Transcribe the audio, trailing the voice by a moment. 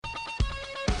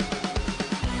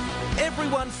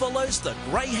everyone follows the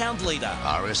greyhound leader.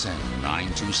 RSN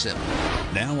 927.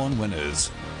 Now on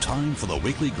Winners, time for the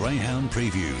weekly Greyhound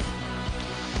Preview.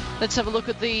 Let's have a look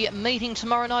at the meeting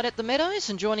tomorrow night at the Meadows,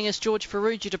 and joining us, George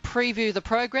Farrugia, to preview the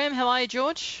program. How are you,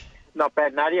 George? Not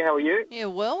bad, Nadia. How are you? Yeah,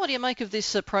 well, what do you make of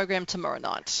this program tomorrow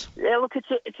night? Yeah, look,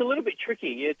 it's a little bit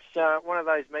tricky. It's one of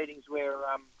those meetings where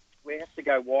we have to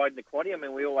go wide in the quaddy. I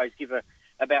mean, we always give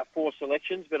about 4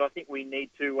 selections, but I think we need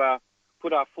to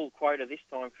put our full quota this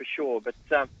time for sure. But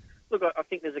look, I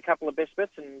think there's a couple of best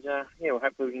bets, and well,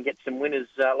 hopefully we can get some winners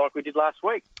like we did last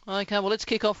week. Okay, well, let's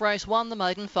kick off race 1, the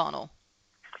maiden final.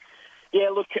 Yeah,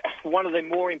 look, one of the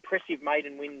more impressive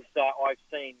maiden wins I've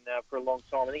seen for a long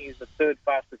time. I think he was the third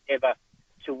fastest ever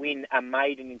to win a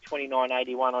maiden in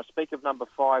 29.81. I speak of number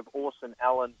 5, Orson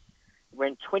Allen.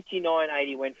 Ran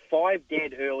 29.80, went 5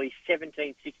 dead early,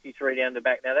 17.63 down the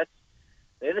back. Now,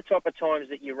 they're the type of times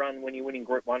that you run when you're winning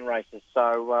Group 1 races.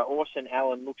 So Orson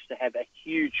Allen looks to have a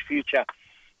huge future.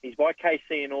 He's by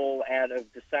KC and all out of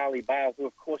Desali Bale, who,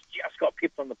 of course, just got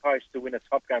pipped on the post to win a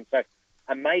Top Gun. So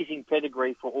amazing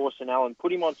pedigree for Orson Allen.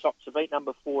 Put him on top to beat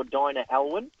number 4, Dinah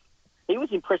Alwyn. He was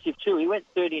impressive too. He went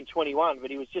 30 and 21, but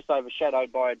he was just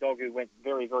overshadowed by a dog who went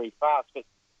very, very fast. But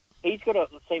he's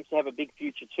seems to have a big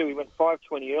future too. He went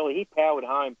 5.20 early. He powered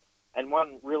home and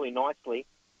won really nicely.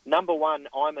 Number 1,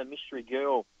 I'm a Mystery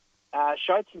Girl.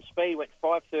 Showed some speed, went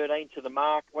 5.13 to the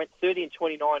mark, went 30 and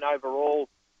 29 overall,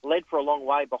 led for a long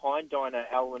way behind Dinah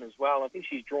Alwyn as well. I think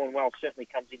she's drawn well, certainly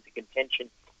comes into contention.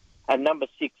 And number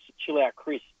 6, Chill Out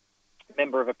Chris,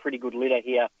 member of a pretty good litter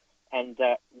here, and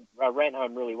ran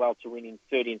home really well to win in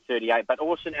 30 and 38. But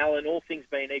Orson Allen, all things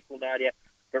being equal, Nadia,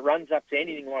 if it runs up to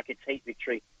anything like its heat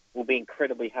victory, will be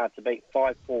incredibly hard to beat.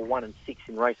 5, 4, 1 and 6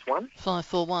 in race 1. 5,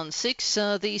 4, 1, 6.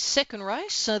 The second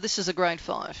race, this is a grade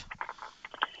 5.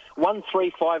 1,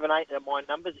 3, 5 and 8 are my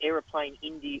numbers. Aeroplane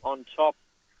Indy on top.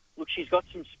 Look, she's got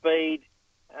some speed.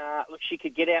 Look, she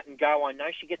could get out and go. I know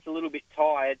she gets a little bit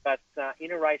tired, but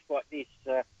in a race like this,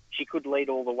 she could lead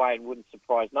all the way and wouldn't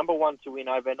surprise. Number 1 to win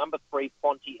over. Number 3,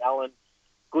 Fonty Allen.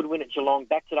 Good win at Geelong.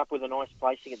 Backed it up with a nice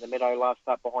placing at the Meadow last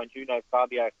start behind Uno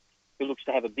Fabio, who looks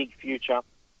to have a big future.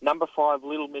 Number 5,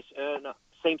 Little Miss Erna,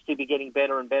 seems to be getting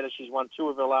better and better. She's won 2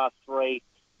 of her last 3.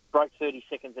 Broke 30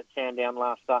 seconds at Sandown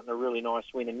last start and a really nice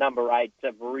win. And number 8,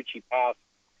 Varucci Pass.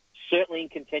 Certainly in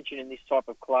contention in this type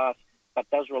of class, but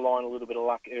does rely on a little bit of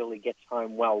luck early, gets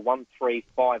home well. 1, 3,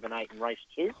 5 and 8 in race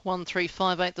 2. 1, 3,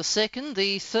 5, 8 the second.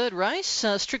 The third race,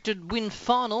 Stricted Win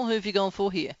Final. Who have you gone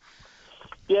for here?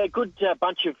 Yeah, good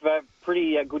bunch of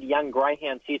pretty good young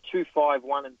greyhounds here. 2, 5,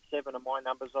 1 and 7 are my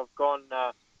numbers. I've gone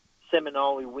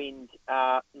Seminole Wind.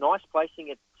 Nice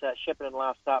placing at Shepparton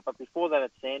last start, but before that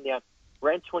at Sandown,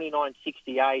 ran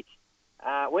 29.68.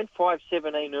 Went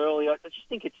 5.17 early. I just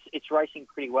think it's racing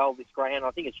pretty well, this greyhound.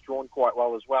 I think it's drawn quite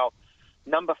well as well.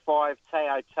 Number 5,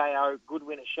 Teo. Good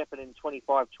win at Shepparton,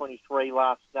 25.23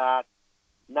 last start.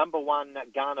 Number 1,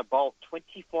 Garner Bolt,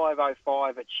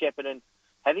 25.05 at Shepparton.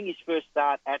 Having his first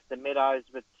start at the Meadows,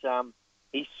 but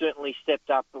he's certainly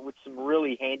stepped up with some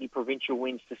really handy provincial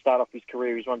wins to start off his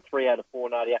career. He's won 3 out of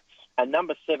 4, Nadia. And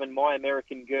number 7, My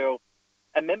American Girl.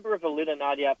 A member of a litter,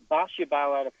 Nadia, Barsha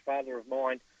Bale out of Father of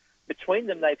Mine. Between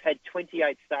them, they've had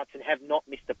 28 starts and have not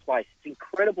missed a place. It's an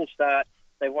incredible start.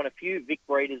 They won a few Vic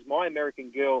breeders, My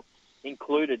American Girl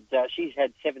included. She's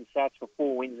had 7 starts for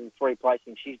 4 wins and 3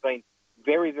 placings. She's been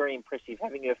very, very impressive,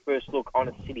 having her first look on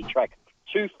a city track.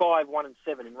 2, 5, 1 and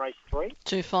 7 in race 3.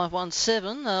 2, 5, 1,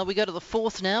 7. We go to the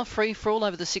fourth now, free for all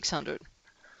over the 600.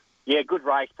 Yeah, good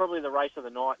race. Probably the race of the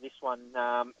night, this one.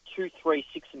 2, 3,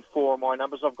 6 and 4 are my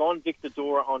numbers. I've gone Victor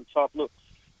Dora on top. Look,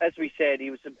 as we said,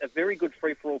 he was a very good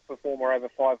free-for-all performer over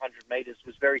 500 metres,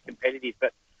 was very competitive,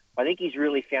 but I think he's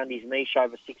really found his niche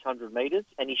over 600 metres,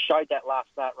 and he showed that last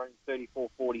start running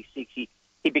 34.46.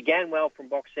 He began well from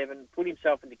box 7, put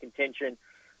himself into contention.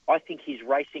 I think he's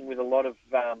racing with a lot of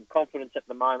confidence at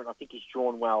the moment. I think he's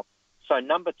drawn well. So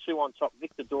number 2 on top,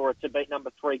 Victor Dora, to beat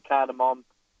number 3, Cardamom,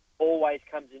 always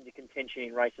comes into contention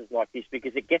in races like this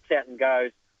because it gets out and goes.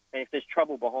 And if there's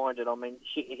trouble behind it, I mean,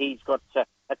 he's got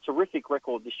a terrific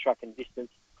record, this track and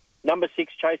distance. Number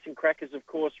 6, Chasing Crackers, of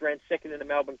course, ran second in the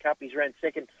Melbourne Cup. He's ran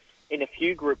second in a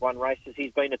few Group 1 races.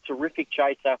 He's been a terrific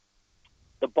chaser.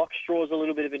 The box draw is a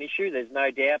little bit of an issue, there's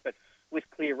no doubt, but with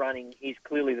clear running, he's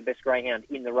clearly the best greyhound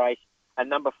in the race. And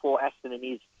number 4, Aston and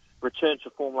his return to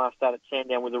form last start at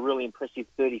Sandown with a really impressive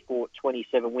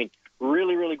 34.27 win.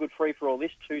 Really, really good free-for-all.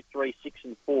 This 2, 3, 6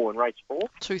 and 4 in race 4.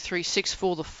 2, 3, 6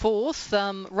 for the fourth.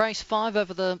 Race 5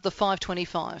 over the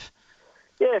 5.25.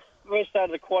 Yeah, first start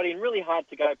of the quad in. Really hard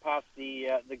to go past the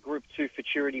Group 2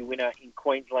 Futurity winner in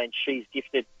Queensland. She's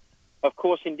Gifted. Of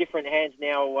course, in different hands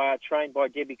now, trained by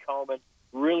Debbie Coleman.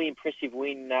 Really impressive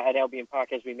win at Albion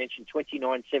Park, as we mentioned.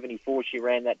 29.74 she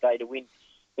ran that day to win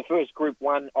the first Group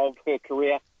 1 of her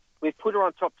career. We've put her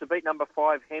on top to beat number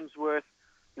 5, Hemsworth.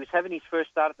 He was having his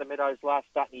first start at the Meadows last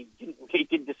start, and he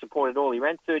didn't disappoint at all. He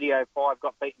ran 30.05,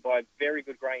 got beaten by a very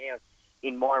good greyhound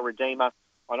in My Redeemer.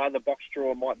 I know the box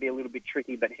draw might be a little bit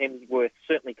tricky, but Hemsworth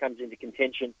certainly comes into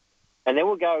contention. And then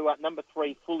we'll go number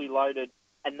 3, Fully Loaded,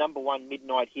 and number 1,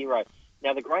 Midnight Hero.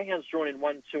 Now, the greyhounds drawn in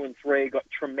 1, 2, and 3 got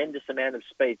tremendous amount of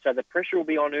speed, so the pressure will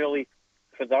be on early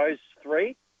for those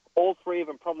three. All three of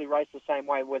them probably race the same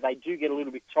way, where they do get a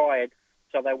little bit tired,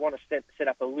 so they want to set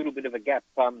up a little bit of a gap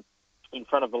in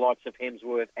front of the likes of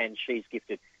Hemsworth and She's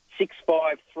Gifted. 6,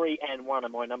 5, 3, and 1 are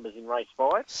my numbers in race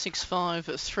 5. 6, 5,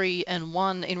 3, and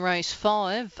 1 in race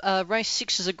 5. Race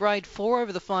 6 is a grade 4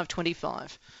 over the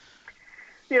 525.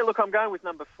 Yeah, look, I'm going with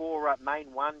number 4,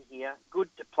 Main 1 here. Good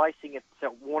placing at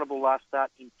Warrnambool last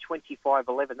start in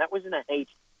 25.11. That was in a heat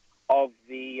of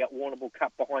the Warrnambool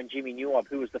Cup behind Jimmy Newhob,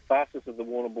 who was the fastest of the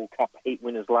Warrnambool Cup heat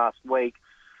winners last week.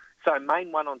 So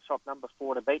Main 1 on top, number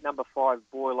 4, to beat number 5,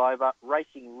 Boil Over.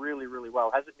 Racing really, really well.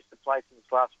 Hasn't missed a place in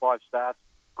its last 5 starts.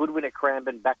 Good win at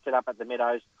Cranbourne, backed it up at the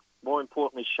Meadows. More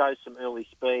importantly, shows some early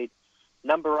speed.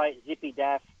 Number 8, Zippy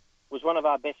Daff, was one of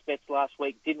our best bets last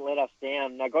week. Didn't let us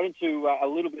down. Got into a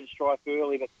little bit of strife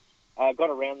early, but got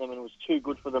around them and it was too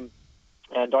good for them.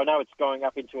 And I know it's going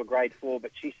up into a grade 4,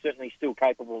 but she's certainly still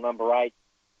capable, number 8.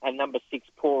 And number 6,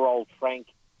 Poor Old Frank.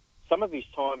 Some of his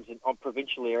times on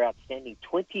provincially are outstanding.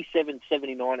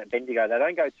 27.79 at Bendigo. They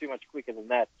don't go too much quicker than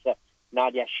that.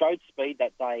 Nadia showed speed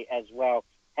that day as well.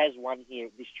 Has won here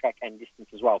at this track and distance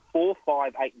as well. 4,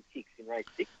 5, 8, and 6 in race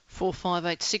 6. 4, 5,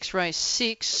 8, 6, race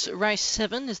 6. Race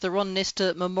 7 is the Ron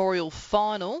Nestor Memorial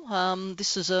Final.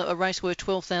 This is a race worth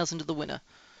 $12,000 to the winner.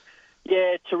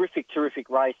 Yeah, terrific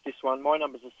race, this one. My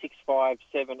numbers are 6, 5,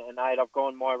 7, and 8. I've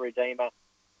gone My Redeemer.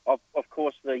 Of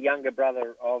course, the younger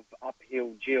brother of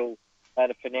Uphill Jill, out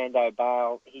of Fernando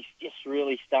Bale. He's just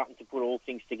really starting to put all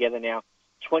things together now.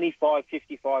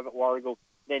 25.55 at Warragul,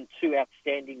 then 2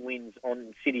 outstanding wins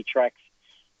on city tracks.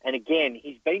 And again,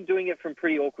 he's been doing it from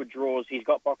pretty awkward draws. He's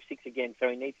got box 6 again, so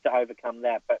he needs to overcome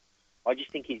that. But I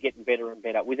just think he's getting better and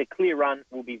better. With a clear run,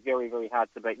 will be very, very hard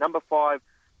to beat. Number 5,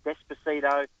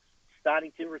 Despacito,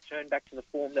 starting to return back to the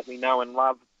form that we know and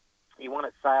love. He won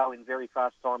at Sale in very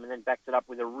fast time and then backed it up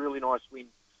with a really nice win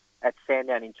at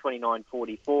Sandown in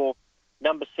 29.44.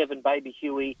 Number 7, Baby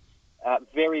Huey,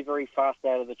 very, very fast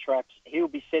out of the traps. He'll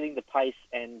be setting the pace,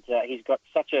 and he's got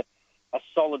such a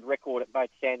solid record at both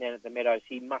Sandown and at the Meadows.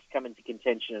 He must come into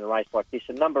contention in a race like this.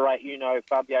 And number 8,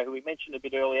 Fabio, who we mentioned a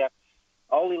bit earlier,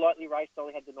 Oli lightly raced.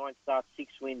 Oli had the 9 starts,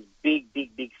 6 wins. Big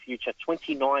future.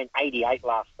 29.88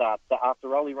 last start. So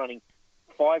after Oli running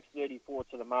 5.34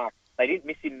 to the mark, they didn't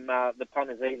miss him, the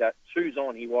punters either. 2's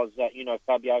on, he was,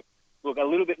 Fabio. Look, a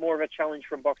little bit more of a challenge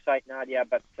from box 8, Nadia,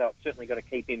 but certainly got to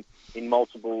keep him in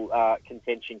multiple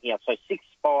contention here. So 6,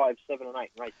 5, 7, and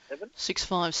 8 in race 7. 6,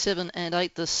 5, 7, and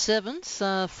 8 the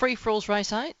 7th. Free for all's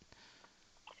race 8.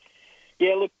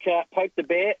 Yeah, look, Poke the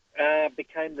Bear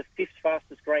became the 5th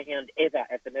fastest greyhound ever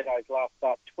at the Meadows last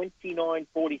start.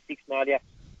 29.46, Nadia.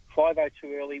 5.02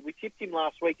 early. We tipped him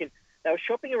last week, and they were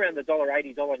shopping around the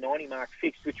 $1.80, $1.90 mark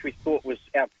fixed, which we thought was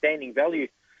outstanding value.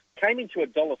 Came into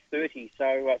 $1.30,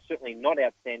 so certainly not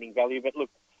outstanding value. But look,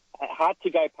 hard to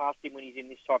go past him when he's in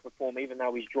this type of form, even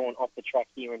though he's drawn off the track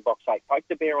here in box 8. Poke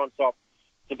the Bear on top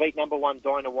to beat number 1,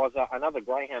 Dynawaza, another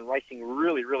greyhound racing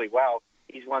really, really well.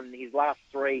 He's won his last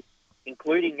 3,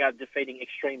 including defeating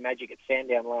Extreme Magic at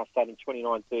Sandown last start in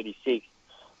 29.36.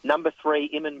 Number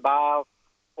 3, Iman Bale,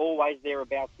 always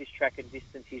thereabouts this track and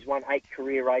distance. He's won 8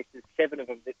 career races, 7 of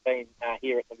them have been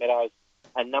here at the Meadows.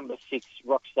 And number 6,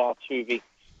 Rockstar Tuvi,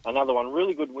 another one.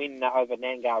 Really good win over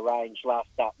Nangar Range last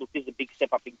start. Look, there's a big step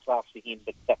up in class for him,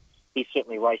 but he's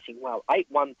certainly racing well. 8,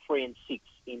 1, 3, and 6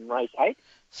 in race 8.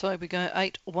 So we go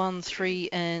 8, 1, 3,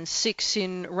 and 6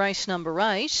 in race number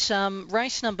 8.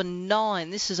 Race number 9,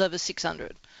 this is over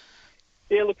 600.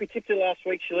 Yeah, look, we tipped her last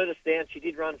week. She let us down. She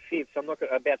did run 5th, so I'm not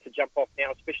about to jump off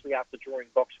now, especially after drawing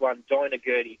box 1. Dinah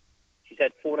Gertie. She's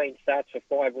had 14 starts for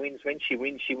 5 wins. When she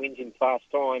wins in fast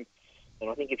time. And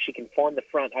I think if she can find the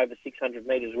front over 600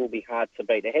 metres, it will be hard to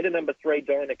beat. Ahead of number 3,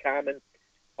 Dinah Carmen.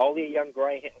 Only a young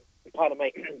greyhound,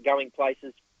 going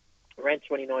places. Ran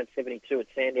 29.72 at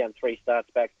Sandown, 3 starts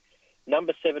back.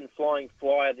 Number 7, Flying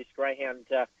Flyer. This greyhound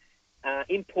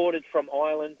imported from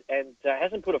Ireland and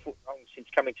hasn't put a foot wrong since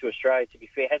coming to Australia, to be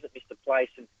fair. Hasn't missed a place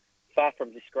and far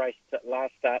from disgraced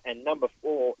last start. And number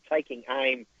 4, Taking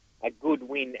Aim. a good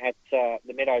win at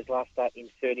the Meadows last start in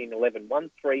 13-11.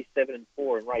 1, 3, 7 and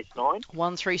 4 in race 9.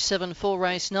 1, 3, 7, 4,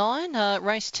 race 9.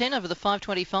 Race 10 over the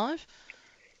 525.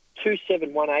 2,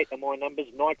 7, 1, 8 are my numbers.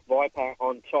 Nike Viper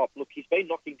on top. Look, he's been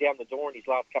knocking down the door in his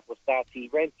last couple of starts. He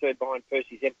ran third behind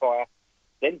Percy's Empire,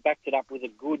 then backed it up with a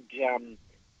good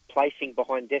placing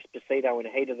behind Despacito in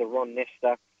ahead of the Ron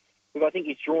Nesta. Look, I think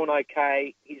he's drawn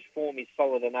okay. His form is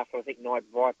solid enough. I think Nike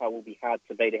Viper will be hard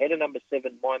to beat. Ahead of number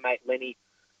 7, My Mate Lenny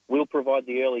will provide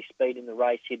the early speed in the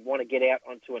race. He'd want to get out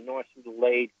onto a nice little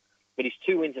lead, but his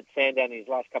 2 wins at Sandown in his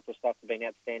last couple of starts have been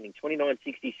outstanding.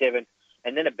 29.67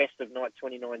 and then a best of night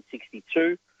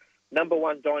 29.62. Number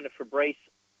 1, Dinah Fabrice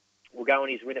will go on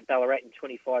his win at Ballarat in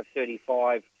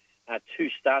 25.35 2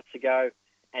 starts ago.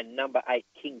 And number 8,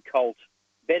 King Colt,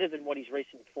 better than what his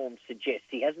recent form suggests.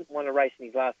 He hasn't won a race in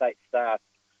his last 8 starts,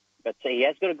 but he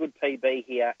has got a good PB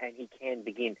here and he can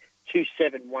begin. 2,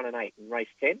 7, 1 and 8 in race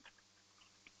 10.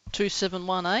 2, 7,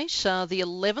 1, 8. The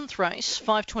 11th race,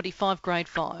 525 grade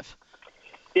 5.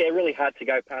 Yeah, really hard to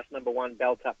go past number 1,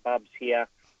 Belt Up Bubs here.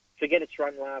 Forget its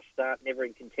run last start, never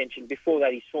in contention. Before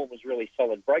that, his form was really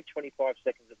solid. Broke 25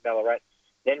 seconds at Ballarat,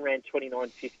 then ran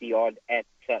 29.50 odd at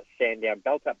Sandown.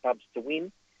 Belt Up Bubs to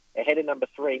win. Ahead of number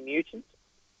 3, Mutant.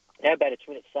 How about its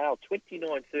win at Sale?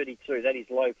 29.32. That is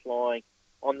low flying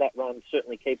on that run.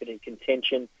 Certainly keep it in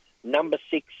contention. Number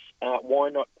 6, Why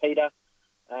Not Peter?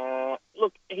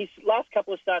 Look, his last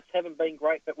couple of starts haven't been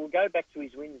great, but we'll go back to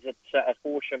his wins at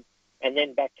Horsham and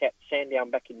then back at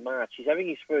Sandown back in March. He's having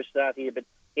his first start here, but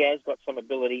he has got some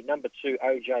ability. Number 2,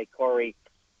 OJ Corrie.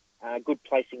 Good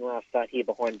placing last start here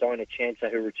behind Dinah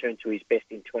Chancer, who returned to his best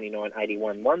in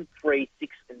 29.81. 1, 3,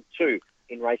 6 and 2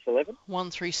 in race 11.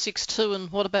 1, 3, 6, 2.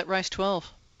 And what about race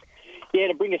 12? Yeah,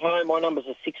 to bring it home, my numbers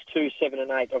are 6, 2, 7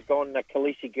 and 8. I've gone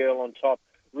Khaleesi Girl on top.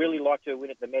 Really liked her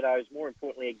win at the Meadows. More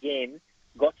importantly, again,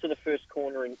 got to the first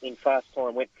corner in fast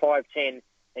time, went 5.10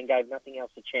 and gave nothing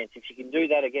else a chance. If she can do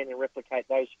that again and replicate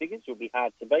those figures, it'll be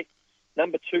hard to beat.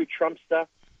 Number 2, Trumpster.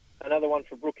 Another one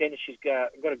for Brooke Ennis. She's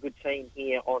got a good team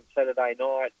here on Saturday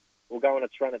night. We'll go on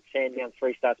its run at Sandown,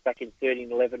 3 starts back in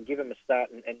 13-11. Give him a start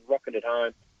and rock it at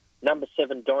home. Number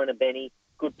 7, Dinah Benny.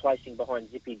 Good placing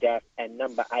behind Zippy Daff. And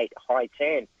number 8, High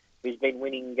Tan, who's been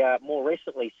winning more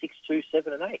recently, 6, 2,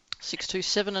 7 and 8. 6, 2,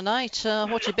 7 and 8.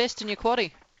 What's your best in your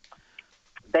quaddie?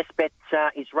 Best bet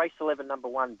is race 11, number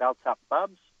 1, Belt Up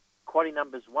Bubs. Quaddie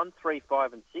numbers 1, 3,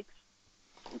 5 and 6.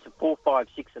 Into 4, 5,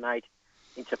 6 and 8.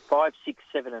 Into 5, 6,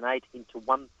 7 and 8. Into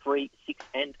 1, 3, 6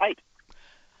 and 8.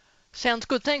 Sounds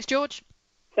good. Thanks, George.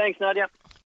 Thanks, Nadia.